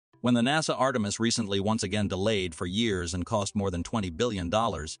When the NASA Artemis recently once again delayed for years and cost more than $20 billion,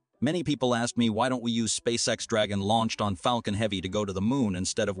 many people asked me why don't we use SpaceX Dragon launched on Falcon Heavy to go to the moon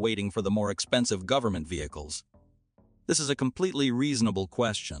instead of waiting for the more expensive government vehicles. This is a completely reasonable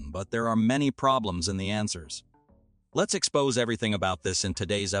question, but there are many problems in the answers. Let's expose everything about this in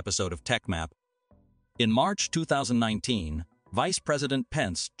today's episode of Techmap. In March 2019, Vice President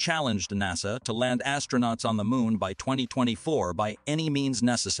Pence challenged NASA to land astronauts on the moon by 2024 by any means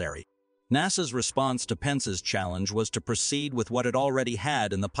necessary. NASA's response to Pence's challenge was to proceed with what it already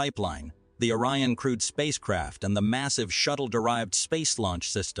had in the pipeline, the Orion crewed spacecraft and the massive shuttle-derived space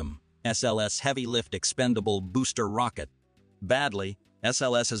launch system, SLS Heavy Lift Expendable Booster Rocket. Badly,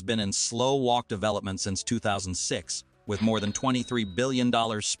 SLS has been in slow walk development since 2006, with more than $23 billion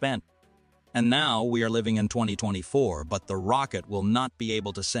spent. And now we are living in 2024, but the rocket will not be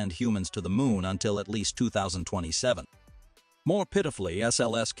able to send humans to the moon until at least 2027. More pitifully,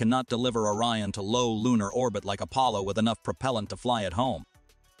 SLS cannot deliver Orion to low lunar orbit like Apollo with enough propellant to fly it home.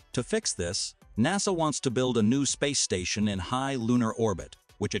 To fix this, NASA wants to build a new space station in high lunar orbit,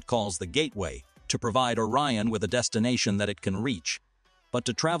 which it calls the Gateway, to provide Orion with a destination that it can reach. But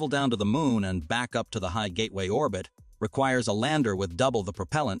to travel down to the moon and back up to the high Gateway orbit requires a lander with double the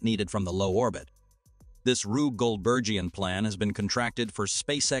propellant needed from the low orbit. This Rube Goldbergian plan has been contracted for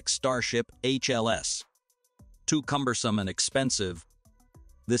SpaceX Starship HLS. Too cumbersome and expensive.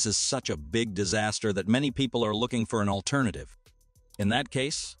 This is such a big disaster that many people are looking for an alternative. In that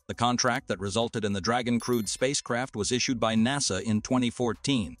case, the contract that resulted in the Dragon crewed spacecraft was issued by NASA in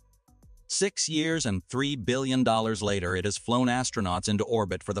 2014. 6 years and $3 billion later, it has flown astronauts into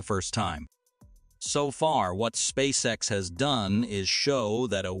orbit for the first time. So far, what SpaceX has done is show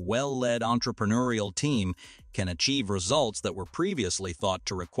that a well-led entrepreneurial team can achieve results that were previously thought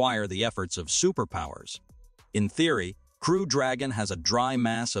to require the efforts of superpowers. In theory, Crew Dragon has a dry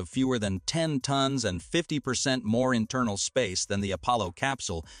mass of fewer than 10 tons and 50% more internal space than the Apollo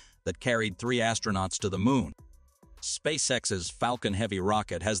capsule that carried 3 astronauts to the moon. SpaceX's Falcon Heavy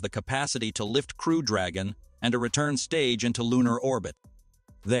rocket has the capacity to lift Crew Dragon and a return stage into lunar orbit.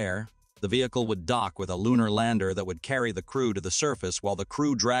 There, the vehicle would dock with a lunar lander that would carry the crew to the surface while the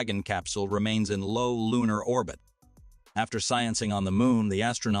Crew Dragon capsule remains in low lunar orbit. After sciencing on the moon, the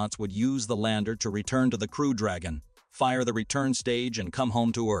astronauts would use the lander to return to the Crew Dragon, fire the return stage, and come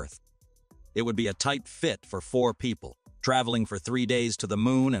home to Earth. It would be a tight fit for 4 people, traveling for 3 days to the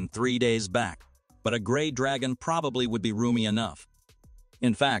moon and 3 days back. But a gray Dragon probably would be roomy enough.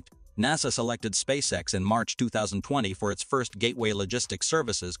 In fact, NASA selected SpaceX in March 2020 for its first Gateway Logistics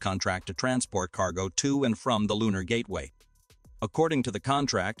Services contract to transport cargo to and from the Lunar Gateway. According to the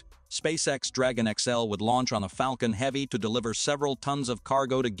contract, SpaceX Dragon XL would launch on a Falcon Heavy to deliver several tons of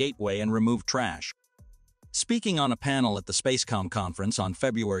cargo to Gateway and remove trash. Speaking on a panel at the SpaceCom conference on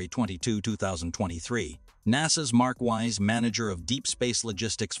February 22, 2023, NASA's Mark Wise, manager of deep space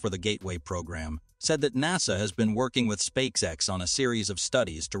logistics for the Gateway program, said that NASA has been working with SpaceX on a series of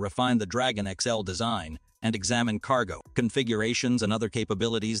studies to refine the Dragon XL design and examine cargo, configurations, and other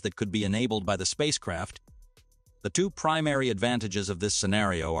capabilities that could be enabled by the spacecraft. The 2 primary advantages of this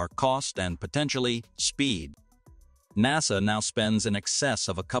scenario are cost and, potentially, speed. NASA now spends in excess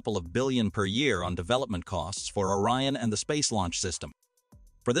of a couple of billion per year on development costs for Orion and the Space Launch System.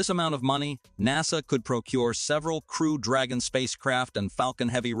 For this amount of money, NASA could procure several Crew Dragon spacecraft and Falcon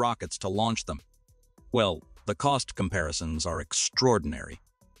Heavy rockets to launch them. Well, the cost comparisons are extraordinary.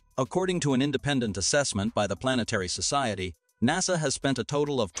 According to an independent assessment by the Planetary Society, NASA has spent a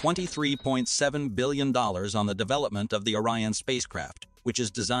total of $23.7 billion on the development of the Orion spacecraft, which is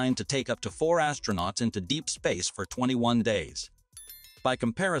designed to take up to 4 astronauts into deep space for 21 days. By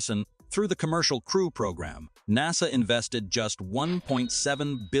comparison, through the Commercial Crew program, NASA invested just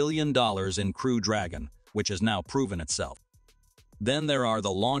 $1.7 billion in Crew Dragon, which has now proven itself. Then there are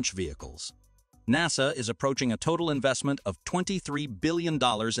the launch vehicles. NASA is approaching a total investment of $23 billion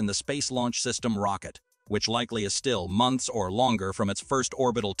in the Space Launch System rocket, which likely is still months or longer from its first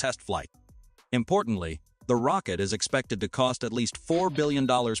orbital test flight. Importantly, the rocket is expected to cost at least $4 billion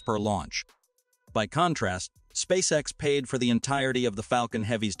per launch. By contrast, SpaceX paid for the entirety of the Falcon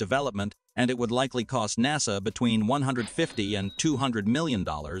Heavy's development, and it would likely cost NASA between $150 and $200 million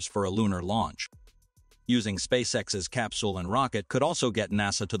for a lunar launch. Using SpaceX's capsule and rocket could also get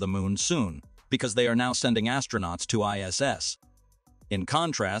NASA to the moon soon, because they are now sending astronauts to ISS. In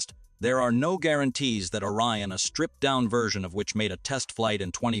contrast, there are no guarantees that Orion, a stripped-down version of which made a test flight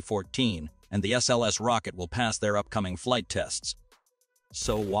in 2014, and the SLS rocket will pass their upcoming flight tests.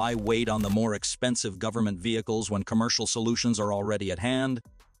 So why wait on the more expensive government vehicles when commercial solutions are already at hand?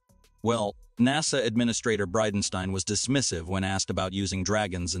 Well, NASA Administrator Bridenstine was dismissive when asked about using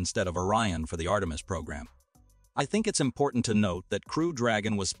Dragons instead of Orion for the Artemis program. I think it's important to note that Crew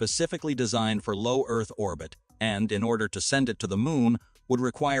Dragon was specifically designed for low Earth orbit, and in order to send it to the moon, would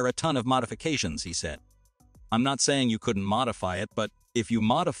require a ton of modifications, he said. I'm not saying you couldn't modify it, but if you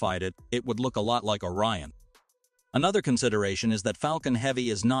modified it, it would look a lot like Orion. Another consideration is that Falcon Heavy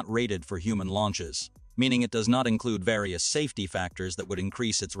is not rated for human launches, meaning it does not include various safety factors that would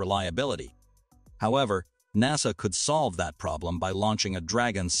increase its reliability. However, NASA could solve that problem by launching a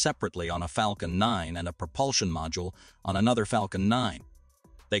Dragon separately on a Falcon 9 and a propulsion module on another Falcon 9.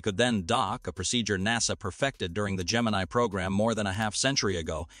 They could then dock, a procedure NASA perfected during the Gemini program more than a half-century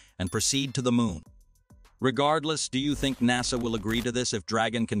ago, and proceed to the moon. Regardless, do you think NASA will agree to this if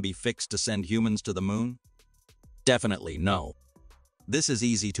Dragon can be fixed to send humans to the moon? Definitely no. This is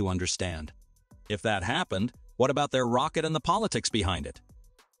easy to understand. If that happened, what about their rocket and the politics behind it?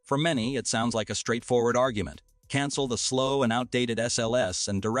 For many, it sounds like a straightforward argument. Cancel the slow and outdated SLS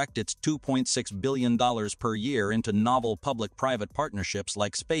and direct its $2.6 billion per year into novel public-private partnerships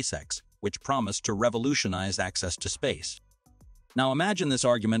like SpaceX, which promise to revolutionize access to space. Now imagine this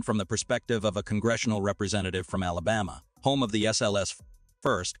argument from the perspective of a congressional representative from Alabama, home of the SLS.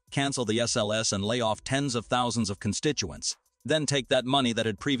 First, cancel the SLS and lay off tens of thousands of constituents. Then take that money that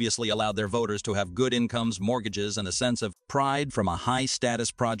had previously allowed their voters to have good incomes, mortgages, and a sense of pride from a high-status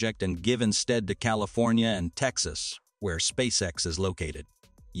project and give instead to California and Texas, where SpaceX is located.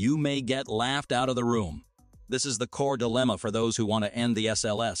 You may get laughed out of the room. This is the core dilemma for those who want to end the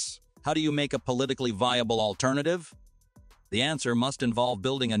SLS. How do you make a politically viable alternative? The answer must involve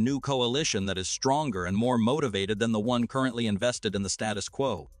building a new coalition that is stronger and more motivated than the one currently invested in the status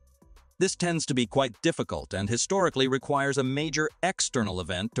quo. This tends to be quite difficult and historically requires a major external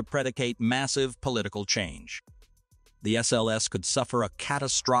event to predicate massive political change. The SLS could suffer a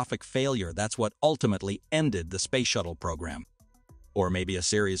catastrophic failure. That's what ultimately ended the space shuttle program. Or maybe a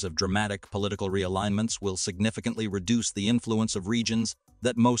series of dramatic political realignments will significantly reduce the influence of regions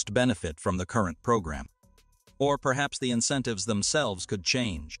that most benefit from the current program. Or perhaps the incentives themselves could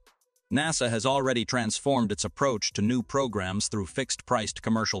change. NASA has already transformed its approach to new programs through fixed-priced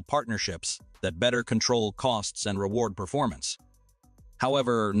commercial partnerships that better control costs and reward performance.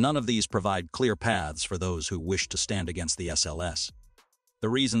 However, none of these provide clear paths for those who wish to stand against the SLS. The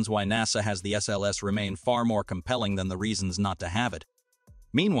reasons why NASA has the SLS remain far more compelling than the reasons not to have it.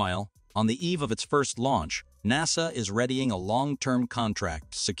 Meanwhile, on the eve of its first launch, NASA is readying a long-term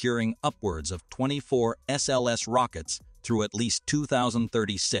contract securing upwards of 24 SLS rockets through at least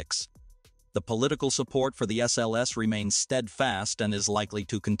 2036. The political support for the SLS remains steadfast and is likely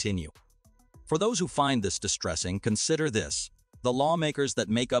to continue. For those who find this distressing, consider this. The lawmakers that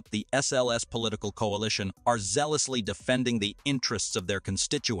make up the SLS political coalition are zealously defending the interests of their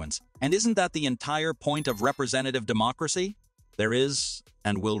constituents. And isn't that the entire point of representative democracy? There is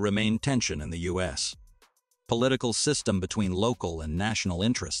and will remain tension in the U.S. political system between local and national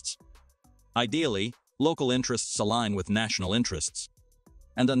interests. Ideally, local interests align with national interests.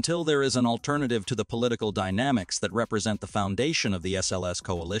 And until there is an alternative to the political dynamics that represent the foundation of the SLS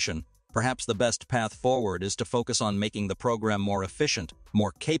coalition, perhaps the best path forward is to focus on making the program more efficient,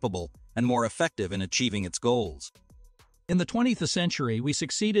 more capable, and more effective in achieving its goals. In the 20th century, we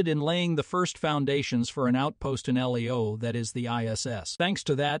succeeded in laying the first foundations for an outpost in LEO, that is the ISS. Thanks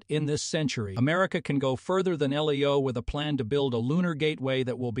to that, in this century, America can go further than LEO with a plan to build a lunar gateway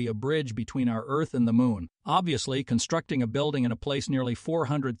that will be a bridge between our Earth and the Moon. Obviously, constructing a building in a place nearly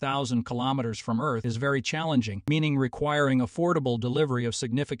 400,000 kilometers from Earth is very challenging, meaning requiring affordable delivery of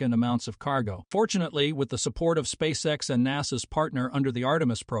significant amounts of cargo. Fortunately, with the support of SpaceX and NASA's partner under the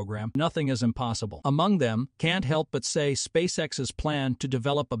Artemis program, nothing is impossible. Among them, can't help but say SpaceX's plan to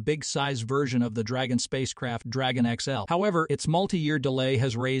develop a big-size version of the Dragon spacecraft Dragon XL. However, its multi-year delay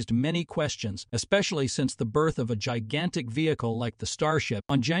has raised many questions, especially since the birth of a gigantic vehicle like the Starship.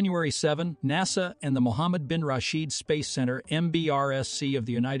 On January 7, NASA and the Mohammed bin Rashid Space Center (MBRSC) of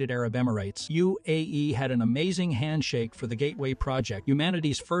the United Arab Emirates (UAE) had an amazing handshake for the Gateway project,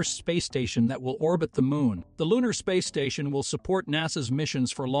 humanity's first space station that will orbit the Moon. The Lunar Space Station will support NASA's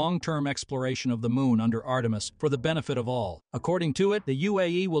missions for long-term exploration of the Moon under Artemis for the benefit of all. According to it, the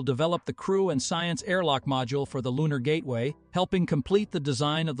UAE will develop the crew and science airlock module for the Lunar Gateway, helping complete the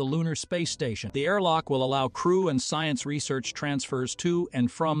design of the Lunar Space Station. The airlock will allow crew and science research transfers to and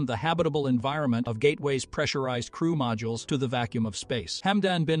from the habitable environment of Gateway's pressurized crew modules to the vacuum of space.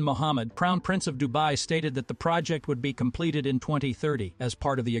 Hamdan bin Mohammed, Crown Prince of Dubai, stated that the project would be completed in 2030. As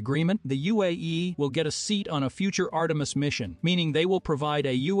part of the agreement, the UAE will get a seat on a future Artemis mission, meaning they will provide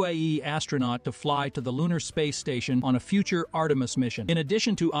a UAE astronaut to fly to the Lunar Space Station on on a future Artemis mission. In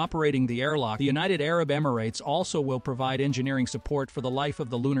addition to operating the airlock, the United Arab Emirates also will provide engineering support for the life of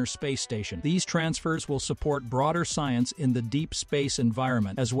the Lunar Space Station. These transfers will support broader science in the deep space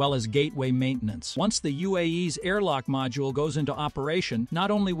environment, as well as gateway maintenance. Once the UAE's airlock module goes into operation,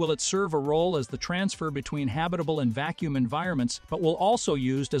 not only will it serve a role as the transfer between habitable and vacuum environments, but will also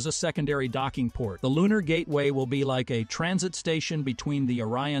used as a secondary docking port. The Lunar Gateway will be like a transit station between the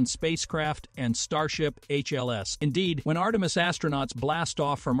Orion spacecraft and Starship HLS. Indeed, when Artemis astronauts blast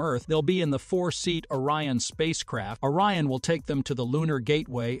off from Earth, they'll be in the 4-seat Orion spacecraft. Orion will take them to the Lunar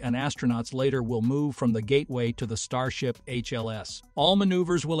Gateway, and astronauts later will move from the Gateway to the Starship HLS. All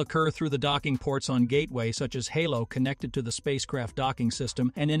maneuvers will occur through the docking ports on Gateway, such as Halo connected to the spacecraft docking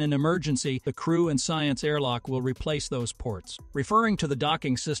system, and in an emergency, the crew and science airlock will replace those ports. Referring to the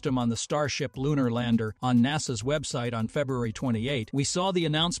docking system on the Starship lunar lander on NASA's website on February 28, we saw the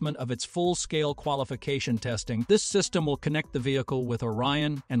announcement of its full-scale qualification testing. This system will connect the vehicle with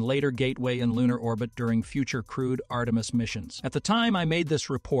Orion and later Gateway in lunar orbit during future crewed Artemis missions. At the time I made this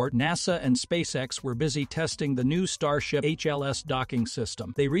report, NASA and SpaceX were busy testing the new Starship HLS docking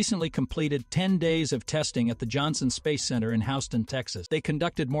system. They recently completed 10 days of testing at the Johnson Space Center in Houston, Texas. They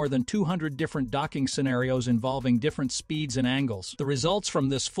conducted more than 200 different docking scenarios involving different speeds and angles. The results from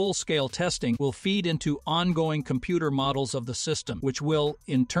this full-scale testing will feed into ongoing computer models of the system, which will,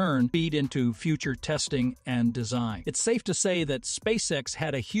 in turn, feed into future testing and design. It's safe to say that SpaceX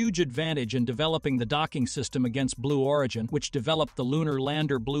had a huge advantage in developing the docking system against Blue Origin, which developed the lunar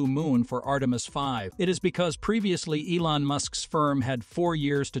lander Blue Moon for Artemis 5. It is because previously Elon Musk's firm had 4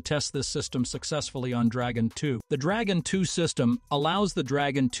 years to test this system successfully on Dragon 2. The Dragon 2 system allows the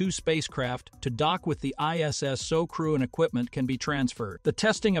Dragon 2 spacecraft to dock with the ISS so crew and equipment can be transferred. The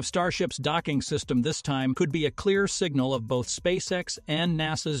testing of Starship's docking system this time could be a clear signal of both SpaceX and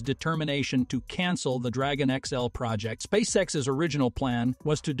NASA's determination to cancel the Dragon XL project. SpaceX's original plan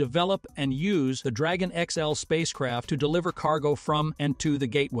was to develop and use the Dragon XL spacecraft to deliver cargo from and to the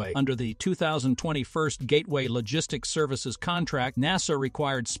Gateway. Under the 2021 Gateway Logistics Services contract, NASA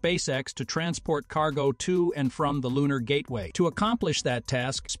required SpaceX to transport cargo to and from the Lunar Gateway. To accomplish that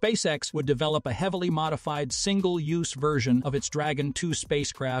task, SpaceX would develop a heavily modified single-use version of its Dragon 2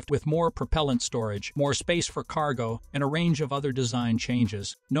 spacecraft with more propellant storage, more space for cargo, and a range of other design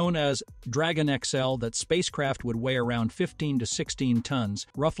changes. Known as Dragon XL, that spacecraft would weigh around 15 to 16 tons,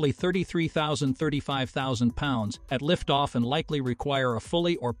 roughly 35,000 pounds, at liftoff and likely require a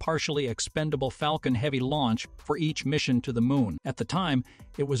fully or partially expendable Falcon Heavy launch for each mission to the Moon. At the time,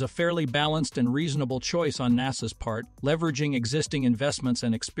 it was a fairly balanced and reasonable choice on NASA's part, leveraging existing investments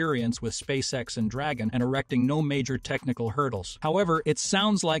and experience with SpaceX and Dragon and erecting no major technical hurdles. However, it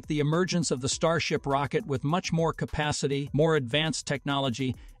sounds like the emergence of the Starship rocket with much more capacity, more advanced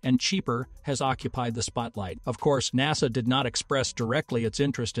technology, and cheaper has occupied the spotlight. Of course, NASA did not express directly its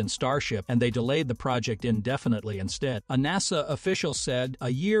interest in Starship, and they delayed the project indefinitely instead. A NASA official said a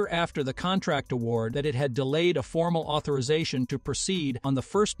year after the contract award that it had delayed a formal authorization to proceed on the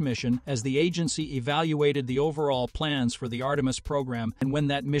first mission as the agency evaluated the overall plans for the Artemis program and when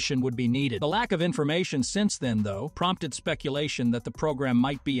that mission would be needed. The lack of information since then, though, prompted speculation that the program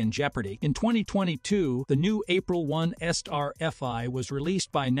might be in jeopardy. In 2022, the new April 1 SRFI was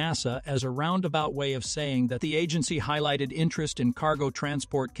released by NASA as a roundabout way of saying that the agency highlighted interest in cargo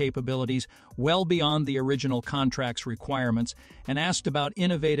transport capabilities well beyond the original contract's requirements and asked about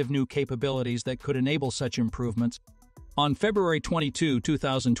innovative new capabilities that could enable such improvements. On February 22,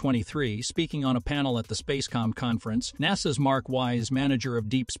 2023, speaking on a panel at the Spacecom conference, NASA's Mark Wise, manager of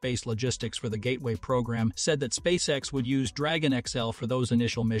deep space logistics for the Gateway program, said that SpaceX would use Dragon XL for those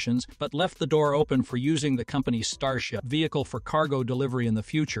initial missions, but left the door open for using the company's Starship vehicle for cargo delivery in the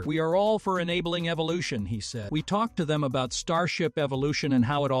future. "We are all for enabling evolution," he said. "We talked to them about Starship evolution and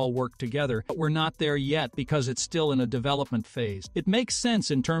how it all worked together, but we're not there yet because it's still in a development phase. It makes sense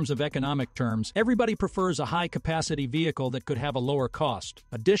in terms of economic terms. Everybody prefers a high-capacity vehicle that could have a lower cost."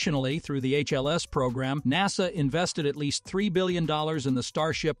 Additionally, through the HLS program, NASA invested at least $3 billion in the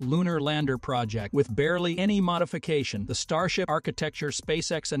Starship lunar lander project. With barely any modification, the Starship architecture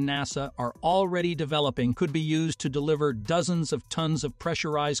SpaceX and NASA are already developing could be used to deliver dozens of tons of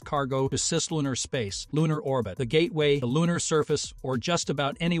pressurized cargo to cislunar space, lunar orbit, the Gateway, the lunar surface, or just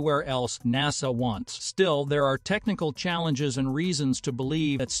about anywhere else NASA wants. Still, there are technical challenges and reasons to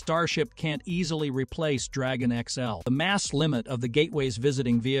believe that Starship can't easily replace Dragon XL. The The mass limit of the Gateway's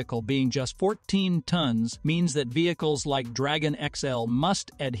visiting vehicle being just 14 tons means that vehicles like Dragon XL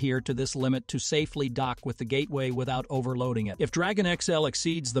must adhere to this limit to safely dock with the Gateway without overloading it. If Dragon XL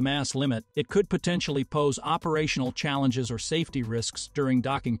exceeds the mass limit, it could potentially pose operational challenges or safety risks during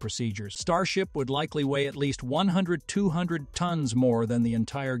docking procedures. Starship would likely weigh at least 100-200 tons more than the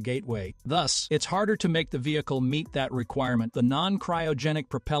entire Gateway. Thus, it's harder to make the vehicle meet that requirement. The non-cryogenic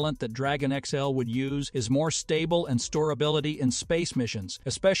propellant that Dragon XL would use is more stable and storability in space missions,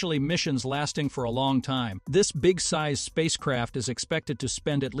 especially missions lasting for a long time. This big-sized spacecraft is expected to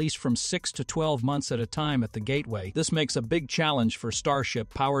spend at least from 6 to 12 months at a time at the Gateway. This makes a big challenge for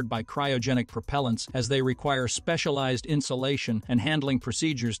Starship powered by cryogenic propellants, as they require specialized insulation and handling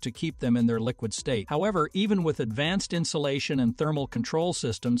procedures to keep them in their liquid state. However, even with advanced insulation and thermal control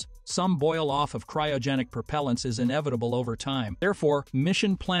systems, some boil-off of cryogenic propellants is inevitable over time. Therefore,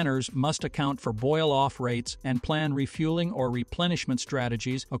 mission planners must account for boil-off rates and plan refueling or replenishment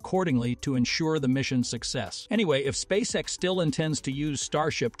strategies accordingly to ensure the mission's success. Anyway, if SpaceX still intends to use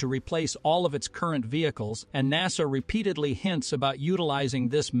Starship to replace all of its current vehicles, and NASA repeatedly hints about utilizing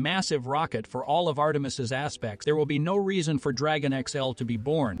this massive rocket for all of Artemis's aspects, there will be no reason for Dragon XL to be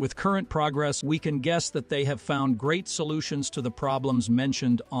born. With current progress, we can guess that they have found great solutions to the problems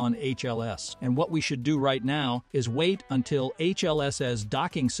mentioned on HLS. And what we should do right now is wait until HLS's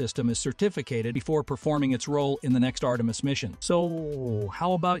docking system is certificated before performing its role in the next Artemis mission. So,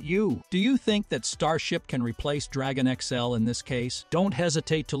 how about you? Do you think that Starship can replace Dragon XL in this case? Don't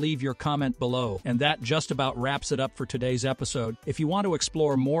hesitate to leave your comment below. And that just about wraps it up for today's episode. If you want to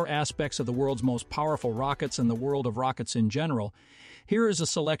explore more aspects of the world's most powerful rockets and the world of rockets in general, here is a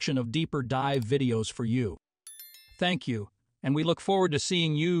selection of deeper dive videos for you. Thank you, and we look forward to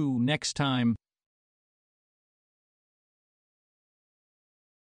seeing you next time.